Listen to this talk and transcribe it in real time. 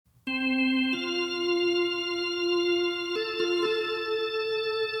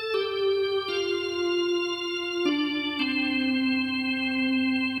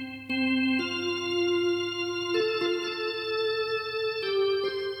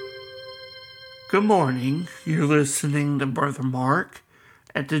Good morning. You're listening to Brother Mark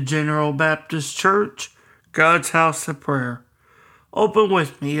at the General Baptist Church, God's House of Prayer. Open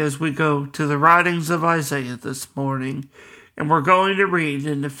with me as we go to the writings of Isaiah this morning, and we're going to read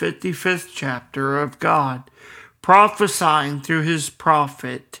in the 55th chapter of God, prophesying through his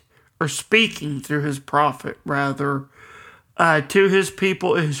prophet, or speaking through his prophet, rather, to his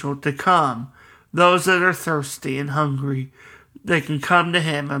people Israel to come, those that are thirsty and hungry. They can come to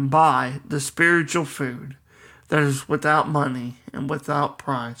him and buy the spiritual food that is without money and without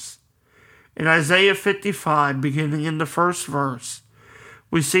price. In Isaiah 55, beginning in the first verse,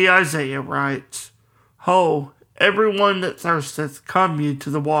 we see Isaiah writes, Ho, everyone that thirsteth, come ye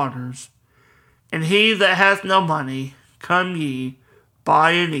to the waters, and he that hath no money, come ye,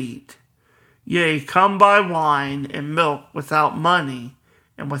 buy and eat. Yea, come buy wine and milk without money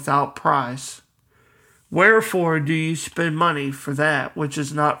and without price. Wherefore do ye spend money for that which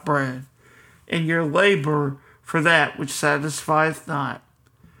is not bread, and your labor for that which satisfieth not?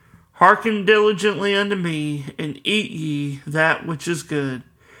 Hearken diligently unto me, and eat ye that which is good,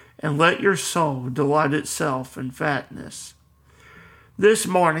 and let your soul delight itself in fatness. This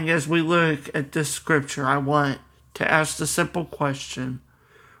morning, as we look at this scripture, I want to ask the simple question,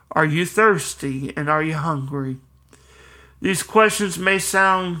 are you thirsty and are you hungry? These questions may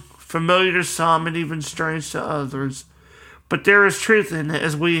sound familiar to some and even strange to others, but there is truth in it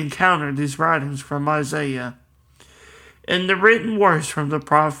as we encounter these writings from Isaiah. In the written words from the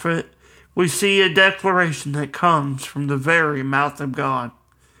prophet, we see a declaration that comes from the very mouth of God.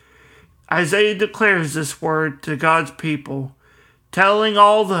 Isaiah declares this word to God's people, telling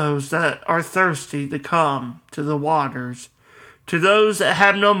all those that are thirsty to come to the waters. To those that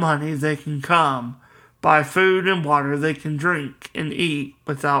have no money, they can come, buy food and water they can drink and eat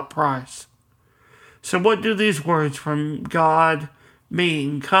without price. So what do these words from God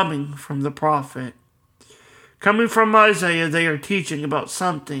mean coming from the prophet? Coming from Isaiah, they are teaching about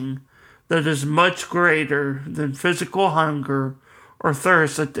something that is much greater than physical hunger or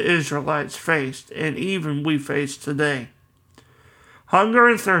thirst that the Israelites faced, and even we face today. Hunger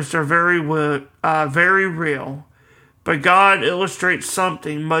and thirst are very real, but God illustrates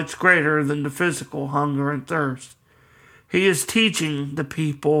something much greater than the physical hunger and thirst. He is teaching the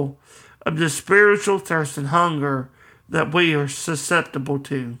people of the spiritual thirst and hunger that we are susceptible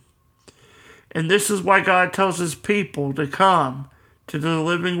to. And this is why God tells his people to come to the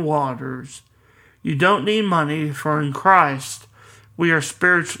living waters. You don't need money, for in Christ we are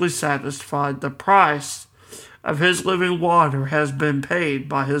spiritually satisfied. The price of his living water has been paid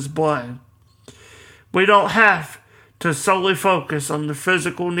by his blood. We don't have to solely focus on the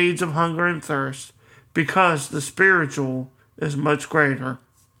physical needs of hunger and thirst, because the spiritual is much greater.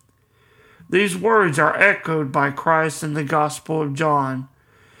 These words are echoed by Christ in the Gospel of John,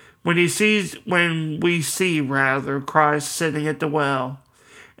 when we see Christ sitting at the well,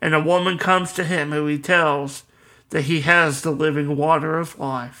 and a woman comes to him who he tells that he has the living water of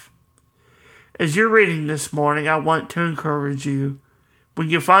life. As you're reading this morning, I want to encourage you, when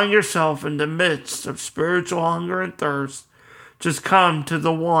you find yourself in the midst of spiritual hunger and thirst, just come to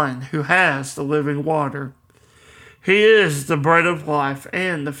the one who has the living water. He is the bread of life,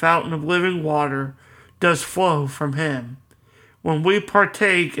 and the fountain of living water does flow from him. When we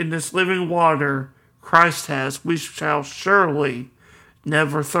partake in this living water Christ has, we shall surely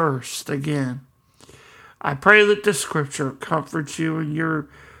never thirst again. I pray that this scripture comforts you in your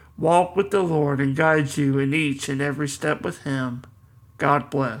walk with the Lord and guides you in each and every step with him.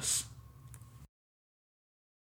 God bless.